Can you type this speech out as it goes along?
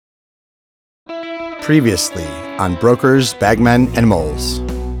Previously on Brokers, Bagmen, and Moles.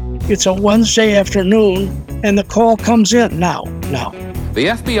 It's a Wednesday afternoon, and the call comes in now. The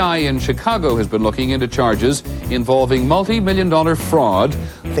FBI in Chicago has been looking into charges involving multi-million-dollar fraud.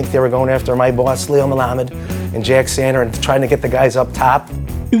 I think they were going after my boss, Leo Malamed, and Jack Sander, and trying to get the guys up top.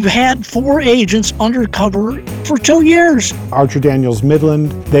 You've had 4 agents undercover for 2 years. Archer Daniels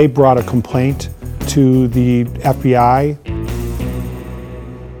Midland, they brought a complaint to the FBI.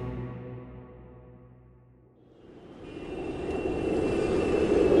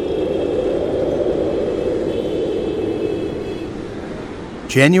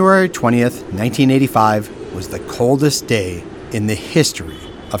 January 20th, 1985 was the coldest day in the history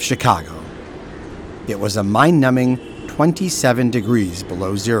of Chicago. It was a mind-numbing 27 degrees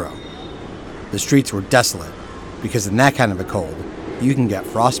below zero. The streets were desolate because in that kind of a cold, you can get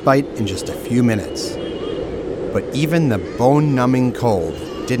frostbite in just a few minutes. But even the bone-numbing cold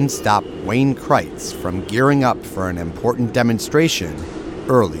didn't stop Wayne Kreitz from gearing up for an important demonstration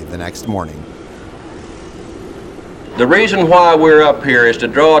early the next morning. The reason why we're up here is to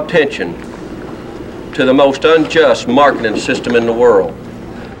draw attention to the most unjust marketing system in the world.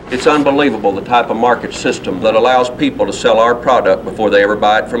 It's unbelievable the type of market system that allows people to sell our product before they ever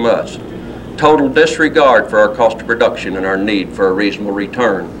buy it from us. Total disregard for our cost of production and our need for a reasonable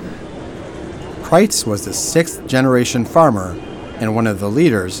return. Kreitz was the 6th-generation farmer and one of the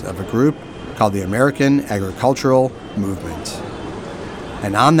leaders of a group called the American Agricultural Movement.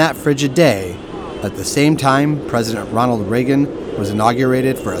 And on that frigid day, at the same time President Ronald Reagan was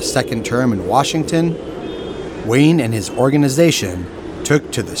inaugurated for a second term in Washington, Wayne and his organization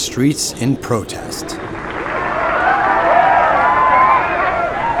took to the streets in protest.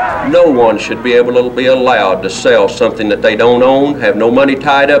 No one should be able to be allowed to sell something that they don't own, have no money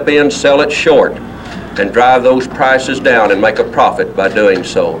tied up in, sell it short, and drive those prices down and make a profit by doing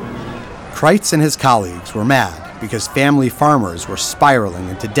so. Kreitz and his colleagues were mad because family farmers were spiraling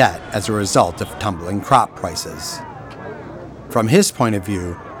into debt as a result of tumbling crop prices. From his point of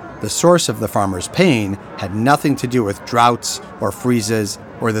view, the source of the farmers' pain had nothing to do with droughts or freezes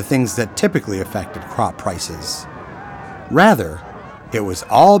or the things that typically affected crop prices. Rather, it was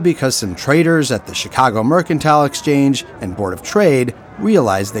all because some traders at the Chicago Mercantile Exchange and Board of Trade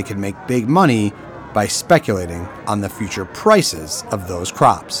realized they could make big money by speculating on the future prices of those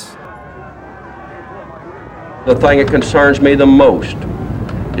crops. The thing that concerns me the most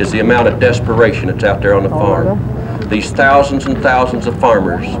is the amount of desperation that's out there on the farm. These thousands and thousands of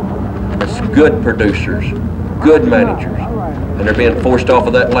farmers, that's good producers, good managers, and they're being forced off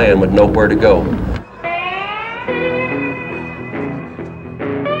of that land with nowhere to go.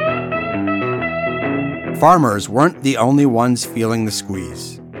 Farmers weren't the only ones feeling the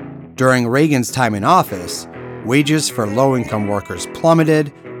squeeze. During Reagan's time in office, wages for low-income workers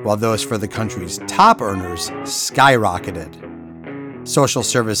plummeted, while those for the country's top earners skyrocketed. Social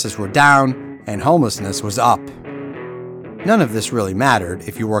services were down, and homelessness was up. None of this really mattered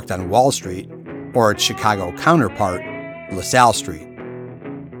if you worked on Wall Street or its Chicago counterpart, LaSalle Street.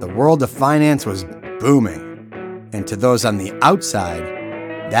 The world of finance was booming, and to those on the outside,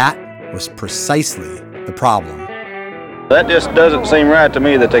 that was precisely the problem. That just doesn't seem right to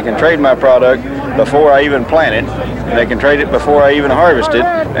me that they can trade my product before I even plant it, and they can trade it before I even harvest it,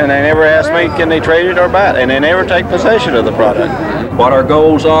 and they never ask me can they trade it or buy it, and they never take possession of the product. What our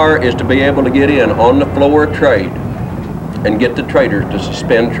goals are is to be able to get in on the floor of trade and get the traders to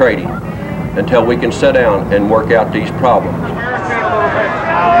suspend trading until we can sit down and work out these problems.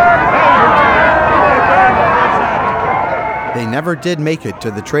 They never did make it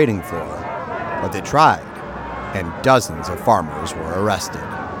to the trading floor, but they tried, and dozens of farmers were arrested.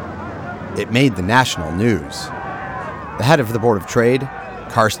 It made the national news. The head of the Board of Trade,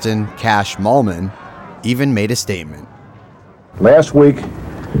 Karsten Cash Malman, even made a statement. Last week,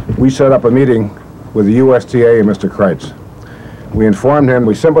 we set up a meeting with the USDA and Mr. Kreitz. We informed him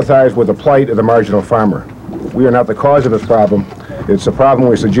we sympathize with the plight of the marginal farmer. We are not the cause of this problem. It's a problem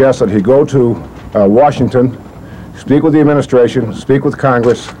we suggest that he go to Washington, speak with the administration, speak with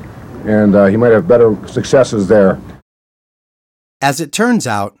Congress, and he might have better successes there. As it turns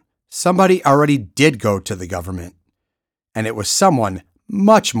out, somebody already did go to the government, and it was someone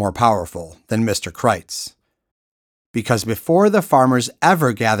much more powerful than Mr. Kreitz. Because before the farmers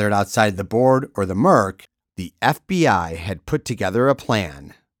ever gathered outside the board or the Merc, the FBI had put together a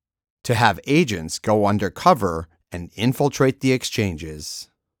plan to have agents go undercover and infiltrate the exchanges.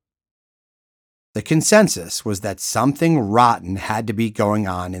 The consensus was that something rotten had to be going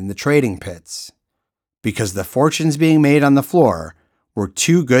on in the trading pits, because the fortunes being made on the floor were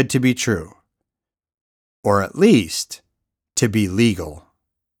too good to be true, or at least to be legal.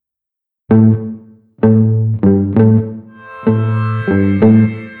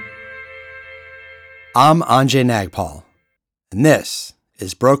 I'm Anjay Nagpal, and this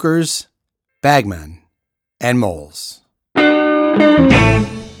is Brokers, Bagmen, and Moles.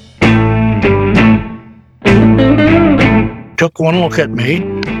 Took one look at me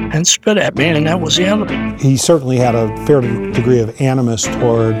and spit at me, and that was the end of it. He certainly had a fair degree of animus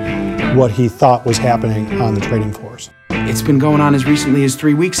toward what he thought was happening on the trading floors. It's been going on as recently as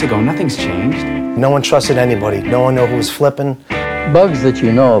 3 weeks ago. Nothing's changed. No one trusted anybody. No one knew who was flipping. Bugs that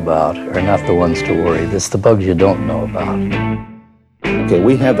you know about are not the ones to worry. It's the bugs you don't know about. Okay,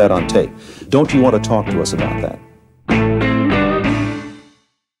 we have that on tape. Don't you want to talk to us about that?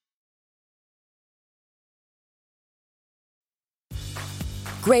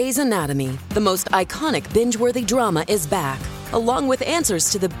 Grey's Anatomy, the most iconic binge-worthy drama, is back, along with answers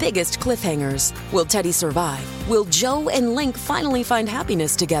to the biggest cliffhangers. Will Teddy survive? Will Joe and Link finally find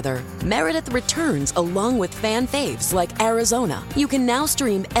happiness together? Meredith returns along with fan faves like Arizona. You can now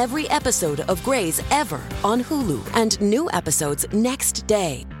stream every episode of Grey's ever on Hulu, and new episodes next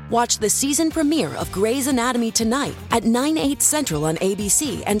day. Watch the season premiere of Grey's Anatomy tonight at 9/8 Central on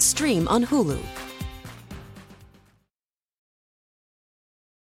ABC and stream on Hulu.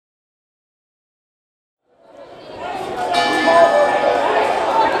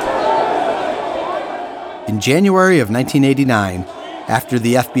 In January of 1989, after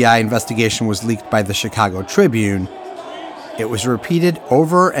the FBI investigation was leaked by the Chicago Tribune, it was repeated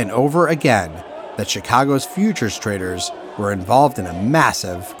over and over again that Chicago's futures traders were involved in a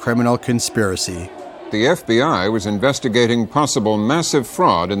massive criminal conspiracy. The FBI was investigating possible massive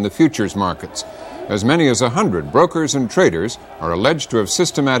fraud in the futures markets. As many as 100 brokers and traders are alleged to have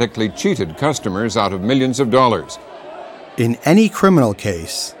systematically cheated customers out of millions of dollars. In any criminal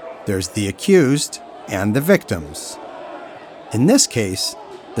case, there's the accused and the victims. In this case,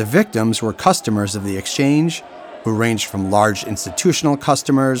 the victims were customers of the exchange who ranged from large institutional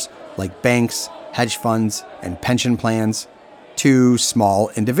customers like banks, hedge funds, and pension plans to small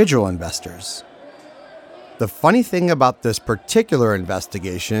individual investors. The funny thing about this particular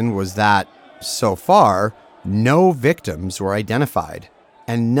investigation was that, so far, no victims were identified,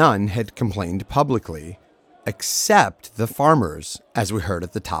 and none had complained publicly, except the farmers, as we heard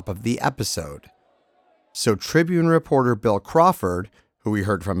at the top of the episode. So Tribune reporter Bill Crawford, who we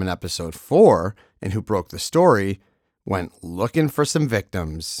heard from in episode 4 and who broke the story, went looking for some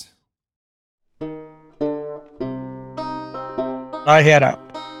victims. I had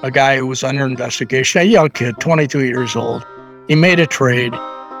a guy who was under investigation, a young kid, 22 years old. He made a trade.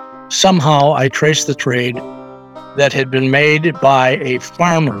 Somehow I traced the trade that had been made by a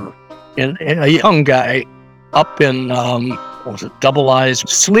farmer, a young guy, up in, Double Eyes,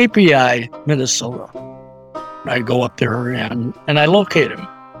 Sleepy Eye, Minnesota. I go up there and I locate him.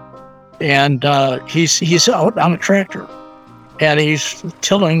 And he's out on a tractor, and he's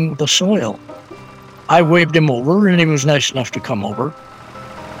tilling the soil. I waved him over, and he was nice enough to come over.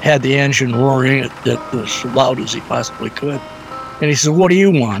 Had the engine roaring as loud as he possibly could. And he said, "What do you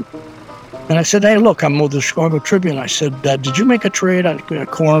want?" And I said, "Hey, look, I'm with the Chicago Tribune." I said, "Did you make a trade on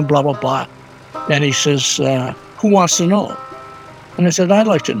corn, blah, blah, blah?" And he says, "Who wants to know?" And I said, "I'd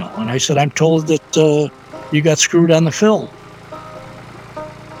like to know." And I said, "I'm told that you got screwed on the fill."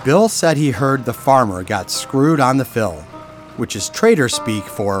 Bill said he heard the farmer got screwed on the fill, which is trader speak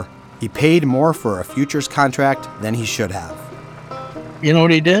for he paid more for a futures contract than he should have. You know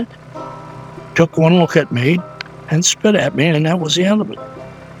what he did? Took one look at me and spit at me, and that was the end of it.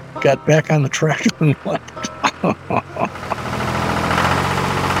 Got back on the tractor and left.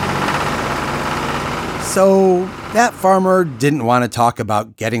 So that farmer didn't want to talk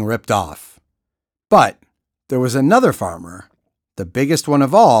about getting ripped off. But there was another farmer, the biggest one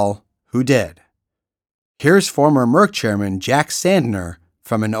of all, who did. Here's former Merck chairman Jack Sandner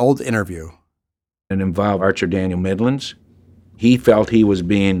from an old interview. It involved Archer Daniel Midlands. He felt he was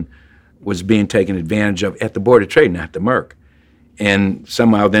being taken advantage of at the Board of Trade, not the Merck. And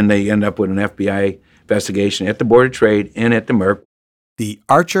somehow then they end up with an FBI investigation at the Board of Trade and at the Merck. The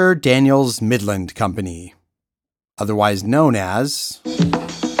Archer Daniels Midland Company, otherwise known as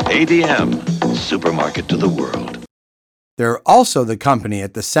ADM, supermarket to the world. They're also the company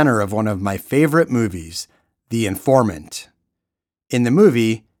at the center of one of my favorite movies, The Informant. In the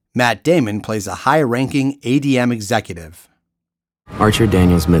movie, Matt Damon plays a high-ranking ADM executive. Archer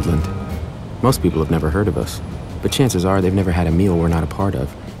Daniels Midland. Most people have never heard of us, but chances are they've never had a meal we're not a part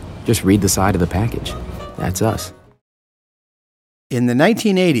of. Just read the side of the package. That's us. In the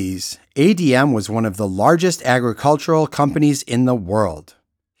 1980s, ADM was one of the largest agricultural companies in the world.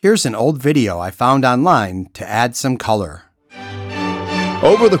 Here's an old video I found online to add some color.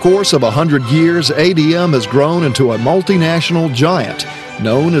 Over the course of 100 years, ADM has grown into a multinational giant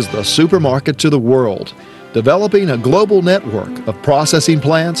known as the supermarket to the world, developing a global network of processing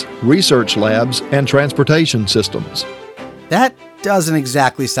plants, research labs, and transportation systems. That doesn't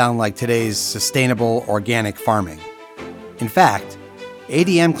exactly sound like today's sustainable organic farming. In fact,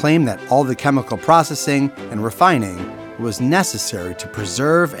 ADM claimed that all the chemical processing and refining was necessary to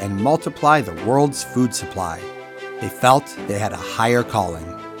preserve and multiply the world's food supply. They felt they had a higher calling.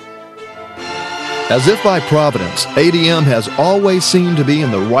 As if by providence, ADM has always seemed to be in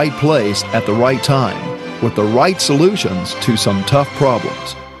the right place at the right time, with the right solutions to some tough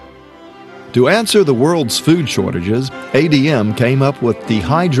problems. To answer the world's food shortages, ADM came up with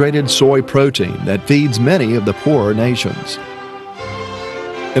dehydrated soy protein that feeds many of the poorer nations.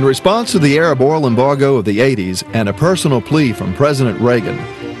 In response to the Arab oil embargo of the 80s and a personal plea from President Reagan,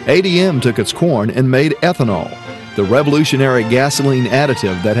 ADM took its corn and made ethanol, the revolutionary gasoline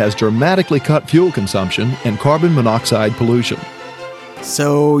additive that has dramatically cut fuel consumption and carbon monoxide pollution.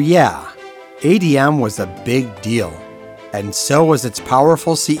 So yeah, ADM was a big deal, and so was its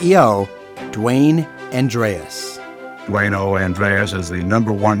powerful CEO, Duane Andreas. Duane O. Andreas is the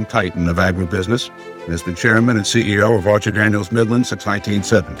 #1 titan of agribusiness and has been chairman and CEO of Archer Daniels Midland since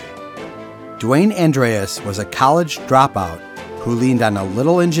 1970. Duane Andreas was a college dropout who leaned on a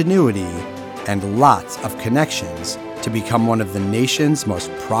little ingenuity and lots of connections to become one of the nation's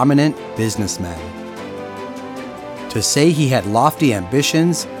most prominent businessmen. To say he had lofty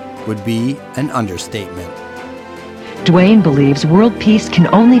ambitions would be an understatement. Duane believes world peace can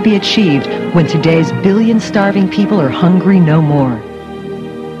only be achieved when today's billion starving people are hungry no more.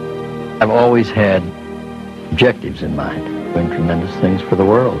 I've always had objectives in mind, doing tremendous things for the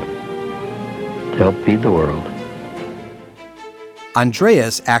world, to help feed the world.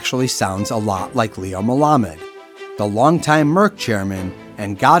 Andreas actually sounds a lot like Leo Melamed, the longtime Merck chairman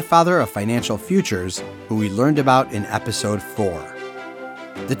and godfather of financial futures who we learned about in episode 4.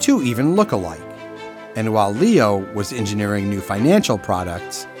 The two even look alike. And while Leo was engineering new financial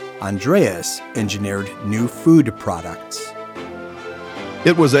products, Andreas engineered new food products.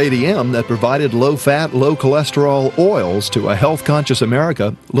 It was ADM that provided low-fat, low-cholesterol oils to a health-conscious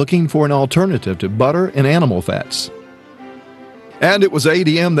America looking for an alternative to butter and animal fats. And it was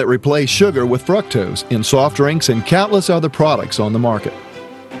ADM that replaced sugar with fructose in soft drinks and countless other products on the market.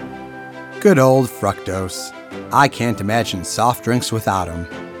 Good old fructose. I can't imagine soft drinks without him.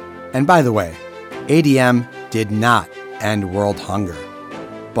 And by the way, ADM did not end world hunger,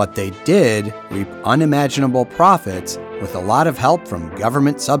 but they did reap unimaginable profits with a lot of help from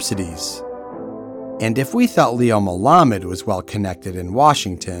government subsidies. And if we thought Leo Melamed was well connected in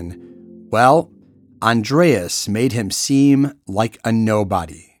Washington, well, Andreas made him seem like a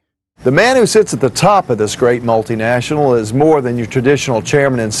nobody. The man who sits at the top of this great multinational is more than your traditional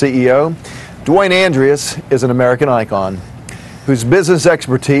chairman and CEO. Duane Andreas is an American icon whose business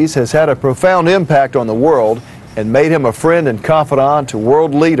expertise has had a profound impact on the world and made him a friend and confidant to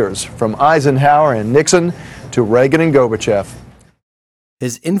world leaders from Eisenhower and Nixon to Reagan and Gorbachev.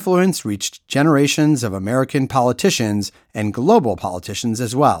 His influence reached generations of American politicians and global politicians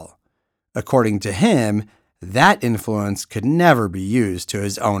as well. According to him, that influence could never be used to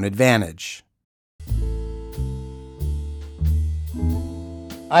his own advantage.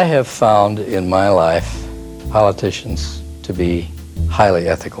 I have found in my life politicians to be highly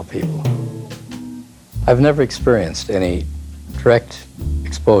ethical people. I've never experienced any direct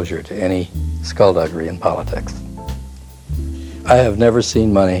exposure to any skullduggery in politics. I have never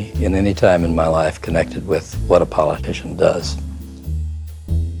seen money in any time in my life connected with what a politician does.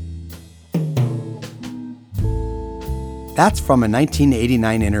 That's from a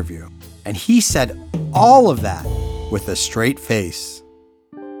 1989 interview, and he said all of that with a straight face.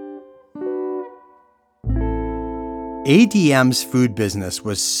 ADM's food business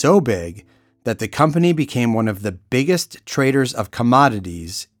was so big that the company became one of the biggest traders of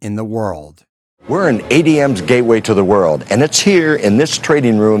commodities in the world. We're in ADM's gateway to the world, and it's here in this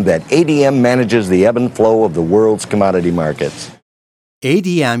trading room that ADM manages the ebb and flow of the world's commodity markets.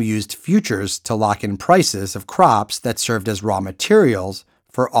 ADM used futures to lock in prices of crops that served as raw materials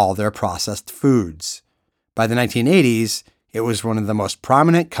for all their processed foods. By the 1980s, it was one of the most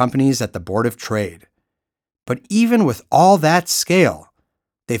prominent companies at the Board of Trade. But even with all that scale,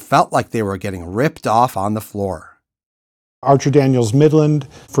 they felt like they were getting ripped off on the floor. Archer Daniels Midland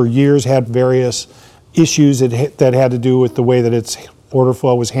for years had various issues that had to do with the way that its order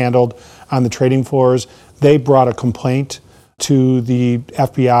flow was handled on the trading floors. They brought a complaint to the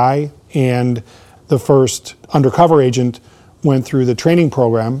FBI, and the first undercover agent went through the training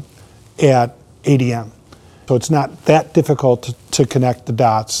program at ADM. So it's not that difficult to connect the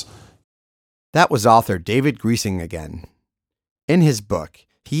dots. That was author David Griesing again. In his book,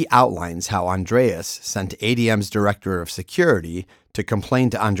 he outlines how Andreas sent ADM's director of security to complain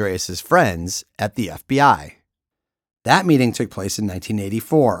to Andreas's friends at the FBI. That meeting took place in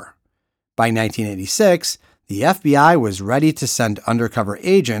 1984. By 1986, the FBI was ready to send undercover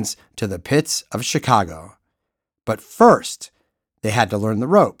agents to the pits of Chicago. But first, they had to learn the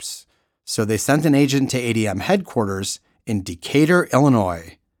ropes, so they sent an agent to ADM headquarters in Decatur,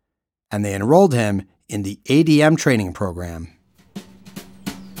 Illinois, and they enrolled him in the ADM training program.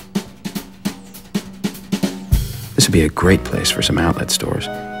 This would be a great place for some outlet stores.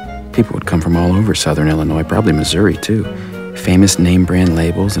 People would come from all over southern Illinois, probably Missouri too. Famous name brand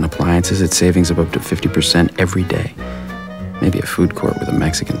labels and appliances at savings of up to 50% every day. Maybe a food court with a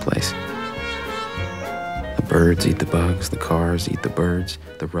Mexican place. The birds eat the bugs, the cars eat the birds,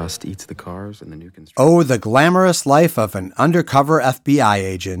 the rust eats the cars, and the new construction. Oh, the glamorous life of an undercover FBI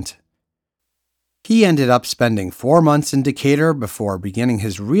agent. He ended up spending 4 months in Decatur before beginning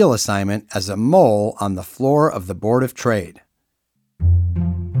his real assignment as a mole on the floor of the Board of Trade.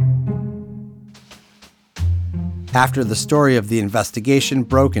 After the story of the investigation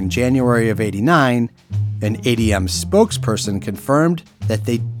broke in January of '89, an ADM spokesperson confirmed that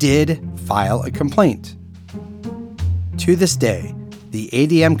they did file a complaint. To this day, the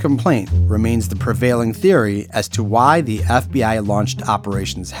ADM complaint remains the prevailing theory as to why the FBI launched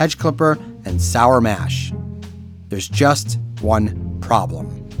Operations Hedge Clipper and Sour Mash. There's just one problem.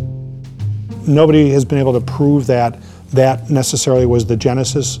 Nobody has been able to prove that necessarily was the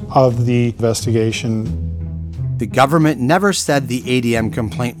genesis of the investigation. The government never said the ADM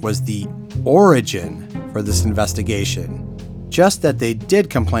complaint was the origin for this investigation, just that they did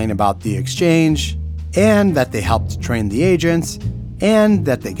complain about the exchange, and that they helped train the agents, and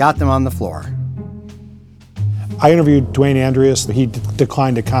that they got them on the floor. I interviewed Dwayne Andreas. He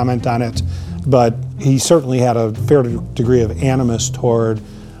declined to comment on it, but he certainly had a fair degree of animus toward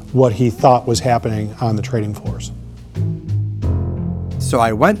what he thought was happening on the trading floors. So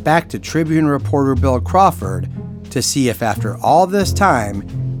I went back to Tribune reporter Bill Crawford to see if after all this time,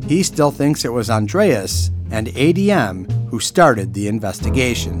 he still thinks it was Andreas and ADM who started the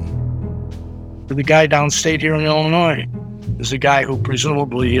investigation. The guy downstate here in Illinois is the guy who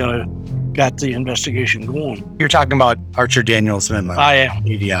presumably got the investigation going. You're talking about Archer Daniels Midland. I am.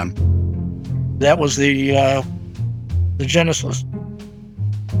 ADM. That was the genesis.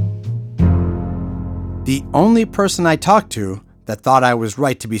 The only person I talked to that thought I was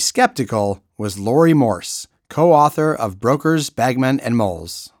right to be skeptical was Lori Morse, co-author of Brokers, Bagmen, and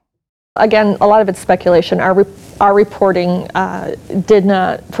Moles. Again, a lot of it's speculation. Our reporting did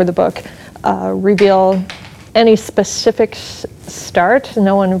not, for the book, reveal any specific start.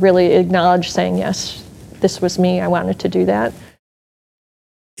 No one really acknowledged saying, yes, this was me, I wanted to do that.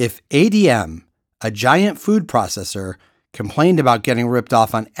 If ADM, a giant food processor, complained about getting ripped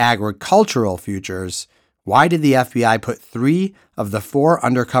off on agricultural futures, why did the FBI put 3 of the 4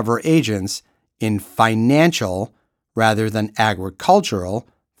 undercover agents in financial rather than agricultural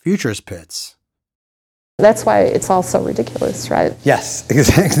futures pits? That's why it's all so ridiculous, right? Yes,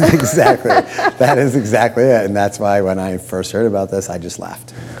 exactly. That is exactly it. And that's why when I first heard about this, I just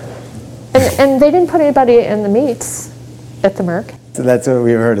laughed. And they didn't put anybody in the meats at the Merck. So that's what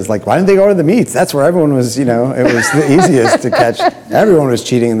we heard is like, why didn't they go to the meats? That's where everyone was, it was the easiest to catch. Everyone was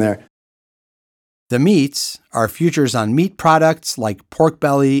cheating in there. The meats are futures on meat products like pork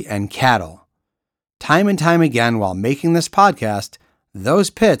belly and cattle. Time and time again while making this podcast, those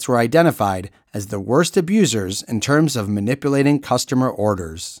pits were identified as the worst abusers in terms of manipulating customer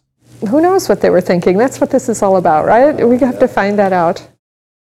orders. Who knows what they were thinking? That's what this is all about, right? We have to find that out.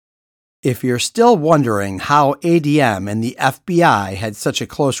 If you're still wondering how ADM and the FBI had such a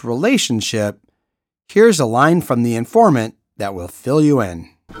close relationship, here's a line from the Informant that will fill you in.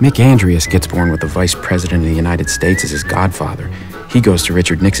 Mick Andreas gets born with the Vice President of the United States as his godfather. He goes to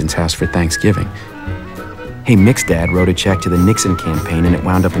Richard Nixon's house for Thanksgiving. Hey, Mick's dad wrote a check to the Nixon campaign and it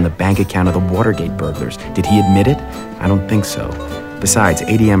wound up in the bank account of the Watergate burglars. Did he admit it? I don't think so. Besides,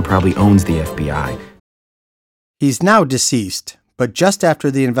 ADM probably owns the FBI. He's now deceased, but just after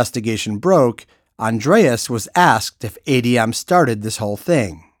the investigation broke, Andreas was asked if ADM started this whole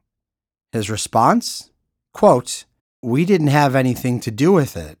thing. His response? Quote, "We didn't have anything to do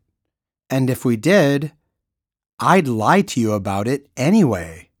with it. And if we did, I'd lie to you about it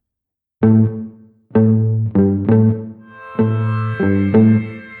anyway."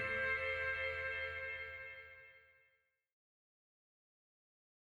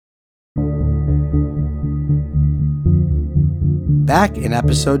 Back in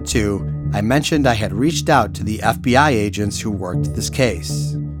episode 2, I mentioned I had reached out to the FBI agents who worked this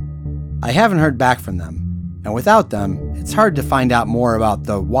case. I haven't heard back from them, and without them, it's hard to find out more about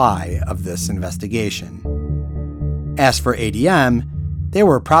the why of this investigation. As for ADM, they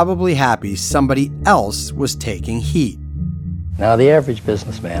were probably happy somebody else was taking heat. Now, the average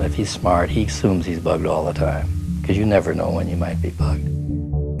businessman, if he's smart, he assumes he's bugged all the time, because you never know when you might be bugged.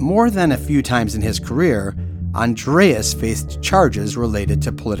 More than a few times in his career, Andreas faced charges related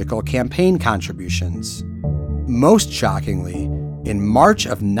to political campaign contributions. Most shockingly, in March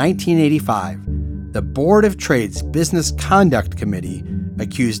of 1985, the Board of Trade's Business Conduct Committee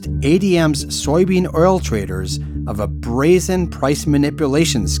accused ADM's soybean oil traders of a brazen price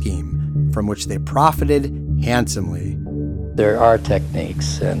manipulation scheme from which they profited handsomely. There are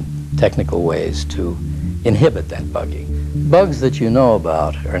techniques and technical ways to inhibit that bugging. Bugs that you know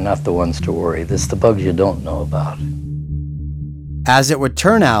about are not the ones to worry. It's the bugs you don't know about. As it would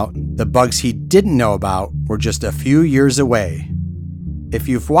turn out, the bugs he didn't know about were just a few years away. If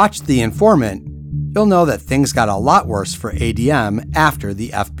you've watched The Informant, you'll know that things got a lot worse for ADM after the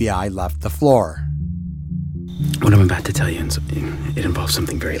FBI left the floor. What I'm about to tell you, it involves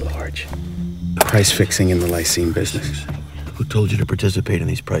something very large. Price fixing in the lysine business. Who told you to participate in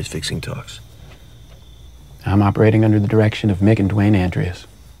these price-fixing talks? I'm operating under the direction of Mick and Dwayne Andreas.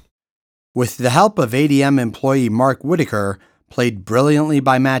 With the help of ADM employee Mark Whitaker, played brilliantly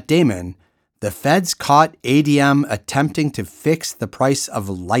by Matt Damon, the feds caught ADM attempting to fix the price of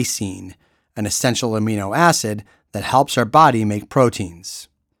lysine, an essential amino acid that helps our body make proteins.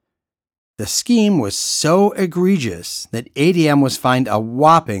 The scheme was so egregious that ADM was fined a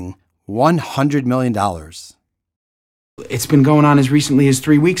whopping $100 million. It's been going on as recently as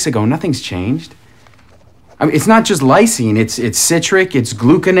 3 weeks ago. Nothing's changed. I mean, it's not just lysine, it's citric, it's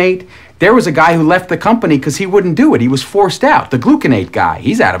gluconate. There was a guy who left the company because he wouldn't do it. He was forced out. The gluconate guy,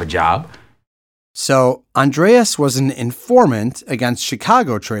 he's out of a job. So Andreas was an informant against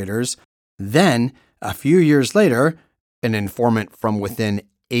Chicago traders. Then, a few years later, an informant from within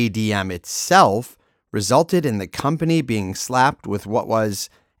ADM itself resulted in the company being slapped with what was,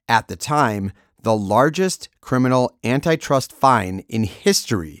 at the time, the largest criminal antitrust fine in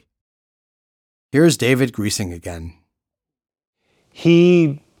history. Here's David Griesing again.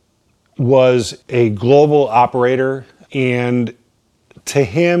 He was a global operator, and to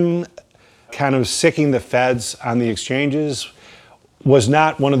him, kind of sicking the feds on the exchanges was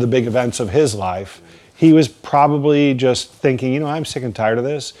not one of the big events of his life. He was probably just thinking, I'm sick and tired of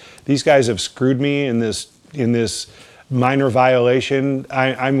this. These guys have screwed me in this minor violation.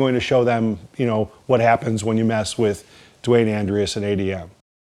 I'm going to show them, what happens when you mess with Dwayne Andreas and ADM.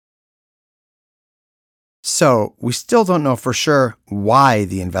 So, we still don't know for sure why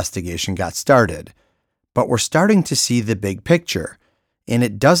the investigation got started, but we're starting to see the big picture, and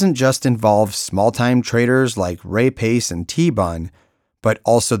it doesn't just involve small-time traders like Ray Pace and T-Bun, but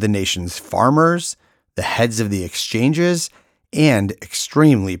also the nation's farmers, the heads of the exchanges, and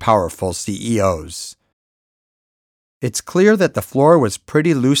extremely powerful CEOs. It's clear that the floor was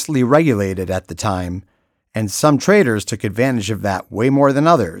pretty loosely regulated at the time, and some traders took advantage of that way more than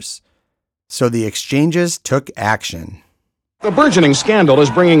others. So the exchanges took action. The burgeoning scandal is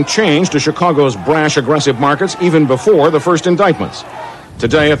bringing change to Chicago's brash, aggressive markets even before the first indictments.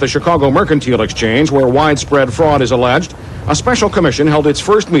 Today at the Chicago Mercantile Exchange, where widespread fraud is alleged, a special commission held its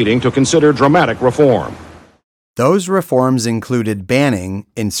first meeting to consider dramatic reform. Those reforms included banning,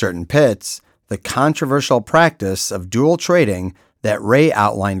 in certain pits, the controversial practice of dual trading that Ray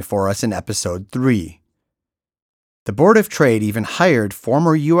outlined for us in episode 3. The Board of Trade even hired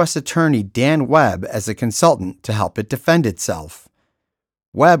former U.S. Attorney Dan Webb as a consultant to help it defend itself.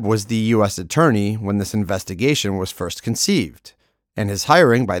 Webb was the U.S. Attorney when this investigation was first conceived, and his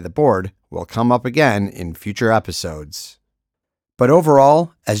hiring by the board will come up again in future episodes. But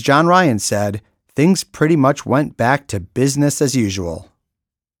overall, as John Ryan said, things pretty much went back to business as usual.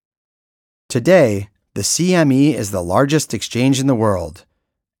 Today, the CME is the largest exchange in the world.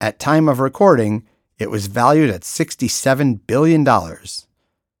 At time of recording, it was valued at $67 billion.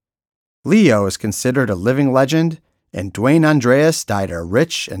 Leo is considered a living legend, and Dwayne Andreas died a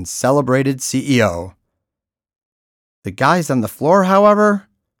rich and celebrated CEO. The guys on the floor, however,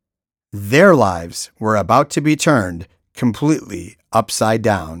 their lives were about to be turned completely upside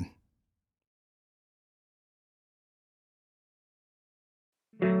down.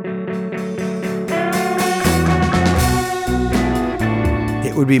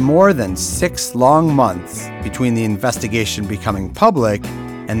 It would be more than 6 long months between the investigation becoming public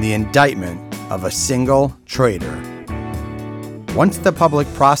and the indictment of a single trader. Once the public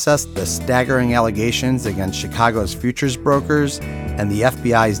processed the staggering allegations against Chicago's futures brokers and the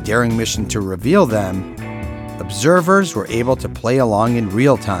FBI's daring mission to reveal them, observers were able to play along in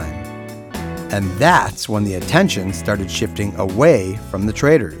real time. And that's when the attention started shifting away from the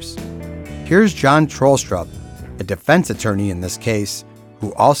traders. Here's John Trollstrup, a defense attorney in this case,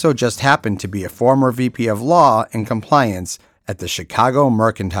 who also just happened to be a former VP of Law and Compliance at the Chicago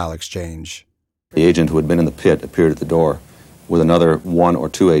Mercantile Exchange. The agent who had been in the pit appeared at the door with another one or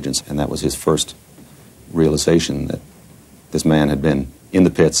two agents, and that was his first realization that this man had been in the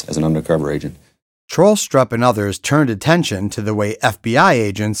pits as an undercover agent. Trollstrup and others turned attention to the way FBI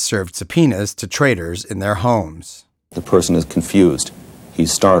agents served subpoenas to traders in their homes. The person is confused.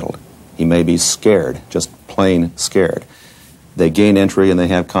 He's startled. He may be scared, just plain scared. They gain entry and they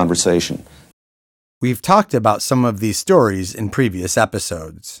have conversation. We've talked about some of these stories in previous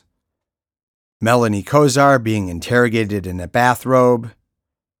episodes. Melanie Kozar being interrogated in a bathrobe,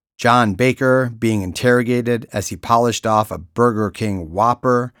 John Baker being interrogated as he polished off a Burger King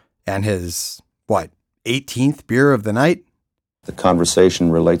Whopper and his, 18th beer of the night? The conversation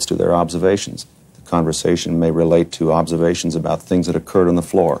relates to their observations. The conversation may relate to observations about things that occurred on the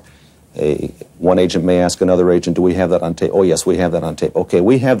floor. One agent may ask another agent, do we have that on tape? Oh, yes, we have that on tape. Okay,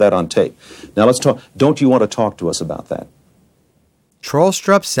 we have that on tape. Now let's talk. Don't you want to talk to us about that?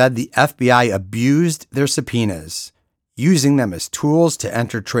 Trollstrup said the FBI abused their subpoenas, using them as tools to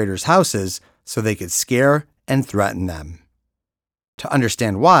enter traders' houses so they could scare and threaten them. To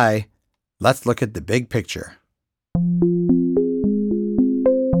understand why, let's look at the big picture.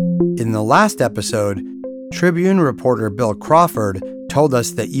 In the last episode, Tribune reporter Bill Crawford told us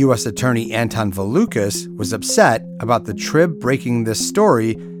that U.S. Attorney Anton Valukas was upset about the Trib breaking this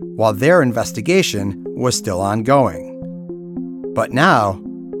story while their investigation was still ongoing. But now,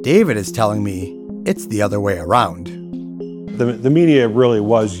 David is telling me it's the other way around. The media really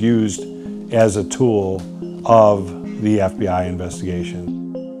was used as a tool of the FBI investigation.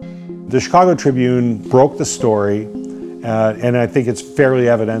 The Chicago Tribune broke the story, and I think it's fairly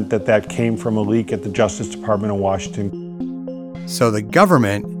evident that that came from a leak at the Justice Department in Washington. So the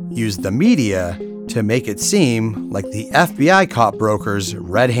government used the media to make it seem like the FBI caught brokers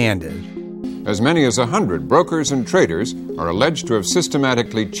red-handed. As many as 100 brokers and traders are alleged to have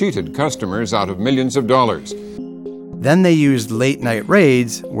systematically cheated customers out of millions of dollars. Then they used late-night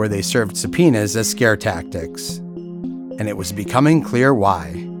raids where they served subpoenas as scare tactics. And it was becoming clear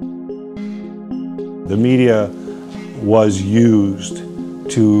why. The media was used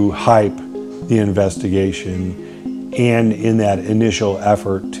to hype the investigation and in that initial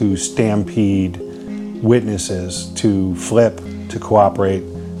effort to stampede witnesses to flip, to cooperate,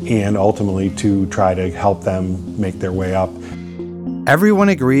 and ultimately to try to help them make their way up. Everyone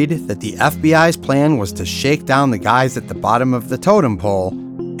agreed that the FBI's plan was to shake down the guys at the bottom of the totem pole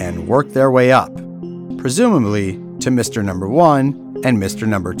and work their way up, presumably to Mr. Number 1 and Mr.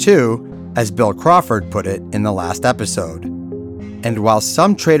 Number 2, as Bill Crawford put it in the last episode. And while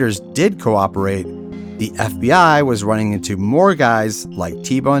some traders did cooperate, the FBI was running into more guys like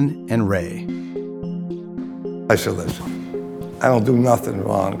T-Bun and Ray. I said, listen, I don't do nothing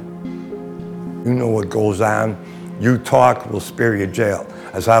wrong. You know what goes on. You talk, we'll spare you jail.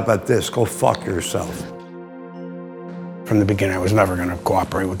 I said, how about this? Go fuck yourself. From the beginning, I was never going to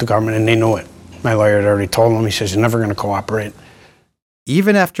cooperate with the government, and they knew it. My lawyer had already told them, he says, you're never going to cooperate.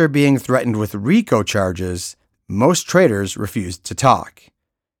 Even after being threatened with RICO charges, most traders refused to talk.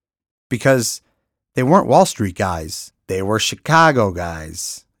 Because they weren't Wall Street guys, they were Chicago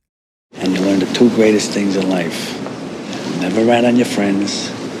guys. And you learn the two greatest things in life. Never rat on your friends,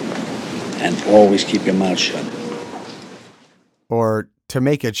 and always keep your mouth shut. Or, to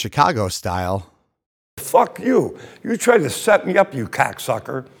make it Chicago style, fuck you. You tried to set me up, you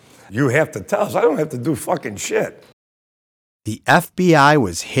cocksucker. You have to tell us. I don't have to do fucking shit. the FBI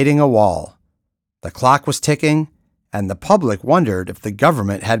was hitting a wall. The clock was ticking, and the public wondered if the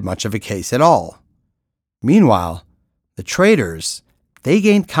government had much of a case at all. Meanwhile, the traders, they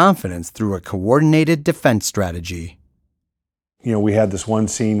gained confidence through a coordinated defense strategy. You know, we had this one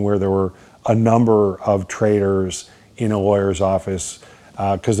scene where there were a number of traders in a lawyer's office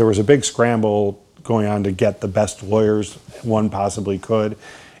because there was a big scramble going on to get the best lawyers one possibly could.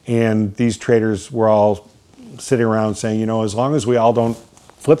 And these traders were all sitting around saying, you know, as long as we all don't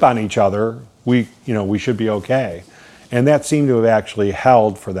flip on each other, we should be okay. And that seemed to have actually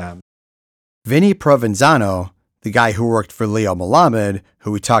held for them. Vinny Provenzano, the guy who worked for Leo Melamed,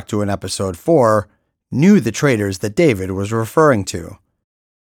 who we talked to in episode 4, knew the traders that David was referring to.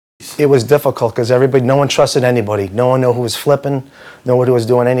 It was difficult because no one trusted anybody. No one knew who was flipping, no one who was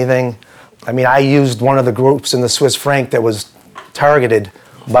doing anything. I mean, I used one of the groups in the Swiss franc that was targeted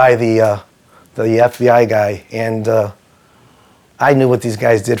by the FBI guy, and I knew what these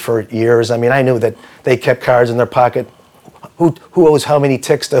guys did for years. I mean, I knew that they kept cards in their pocket, who owes how many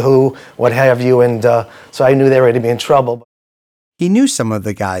ticks to who, what have you, and so I knew they were going to be in trouble. He knew some of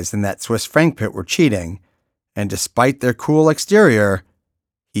the guys in that Swiss franc pit were cheating, and despite their cool exterior,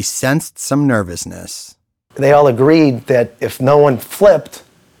 he sensed some nervousness. They all agreed that if no one flipped,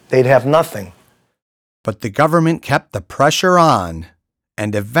 they'd have nothing. But the government kept the pressure on,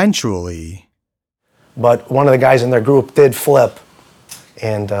 and eventually... But one of the guys in their group did flip,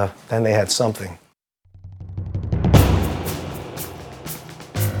 and then they had something.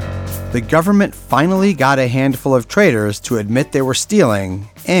 The government finally got a handful of traders to admit they were stealing,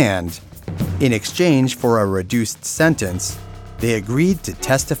 and, in exchange for a reduced sentence, they agreed to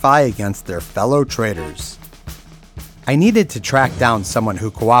testify against their fellow traders. I needed to track down someone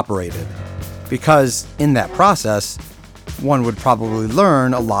who cooperated, because in that process, one would probably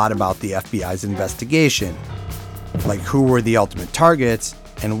learn a lot about the FBI's investigation, like who were the ultimate targets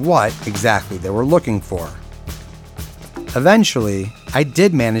and what exactly they were looking for. Eventually, I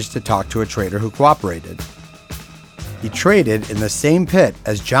did manage to talk to a trader who cooperated. He traded in the same pit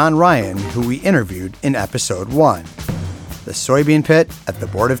as John Ryan, who we interviewed in episode 1, the soybean pit at the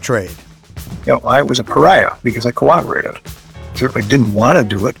Board of Trade. I was a pariah because I cooperated. Certainly didn't want to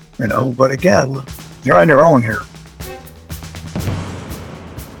do it, but again, you're on your own here.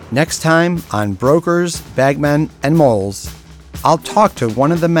 Next time on Brokers, Bagmen, and Moles, I'll talk to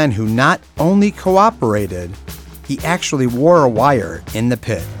one of the men who not only cooperated, he actually wore a wire in the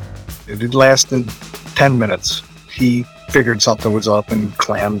pit. It lasted 10 minutes. He figured something was up and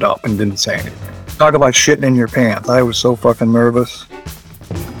clammed up and didn't say anything. Talk about shitting in your pants. I was so fucking nervous.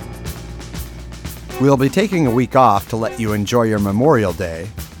 We'll be taking a week off to let you enjoy your Memorial Day,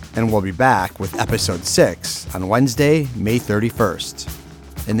 and we'll be back with episode 6 on Wednesday, May 31st.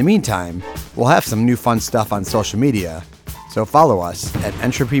 In the meantime, we'll have some new fun stuff on social media, so follow us at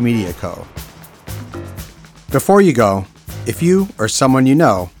Entropy Media Co. Before you go, if you or someone you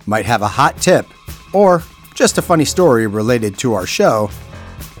know might have a hot tip or just a funny story related to our show,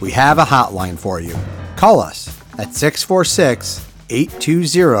 we have a hotline for you. Call us at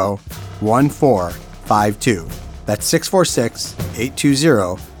 646-820-1452. That's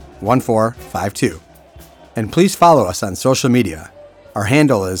 646-820-1452. And please follow us on social media. Our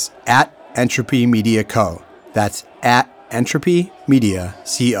handle is at Entropy Media Co. That's at Entropy Media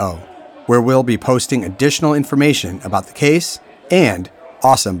Co., where we'll be posting additional information about the case and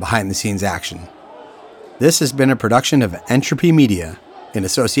awesome behind-the-scenes action. This has been a production of Entropy Media in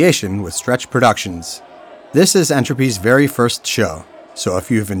association with Stretch Productions. This is Entropy's very first show, so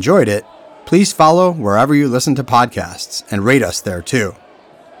if you've enjoyed it, please follow wherever you listen to podcasts and rate us there too.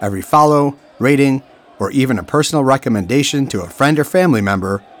 Every follow, rating, or even a personal recommendation to a friend or family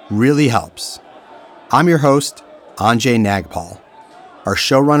member really helps. I'm your host, Anjay Nagpal. Our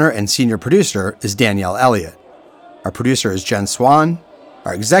showrunner and senior producer is Danielle Elliott. Our producer is Jen Swan.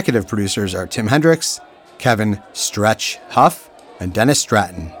 Our executive producers are Tim Hendricks, Kevin Stretch Huff, and Dennis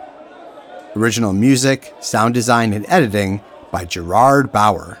Stratton. Original music, sound design, and editing by Gerard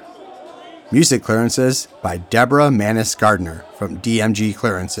Bauer. Music clearances by Deborah Manis Gardner from DMG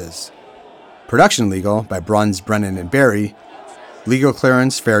Clearances. Production legal by Bruns, Brennan, and Barry. Legal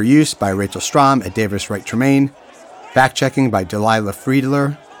clearance fair use by Rachel Strom at Davis Wright Tremaine. Fact-checking by Delilah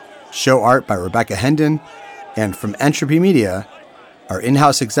Friedler. Show art by Rebecca Hendon. And from Entropy Media, our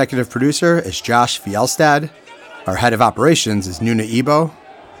in-house executive producer is Josh Fielstad. Our head of operations is Nuna Ebo.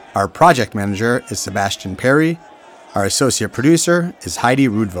 Our project manager is Sebastian Perry. Our associate producer is Heidi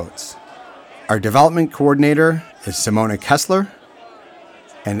Rudvoets. Our development coordinator is Simona Kessler.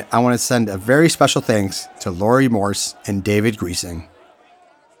 And I want to send a very special thanks to Lori Morse and David Griesing.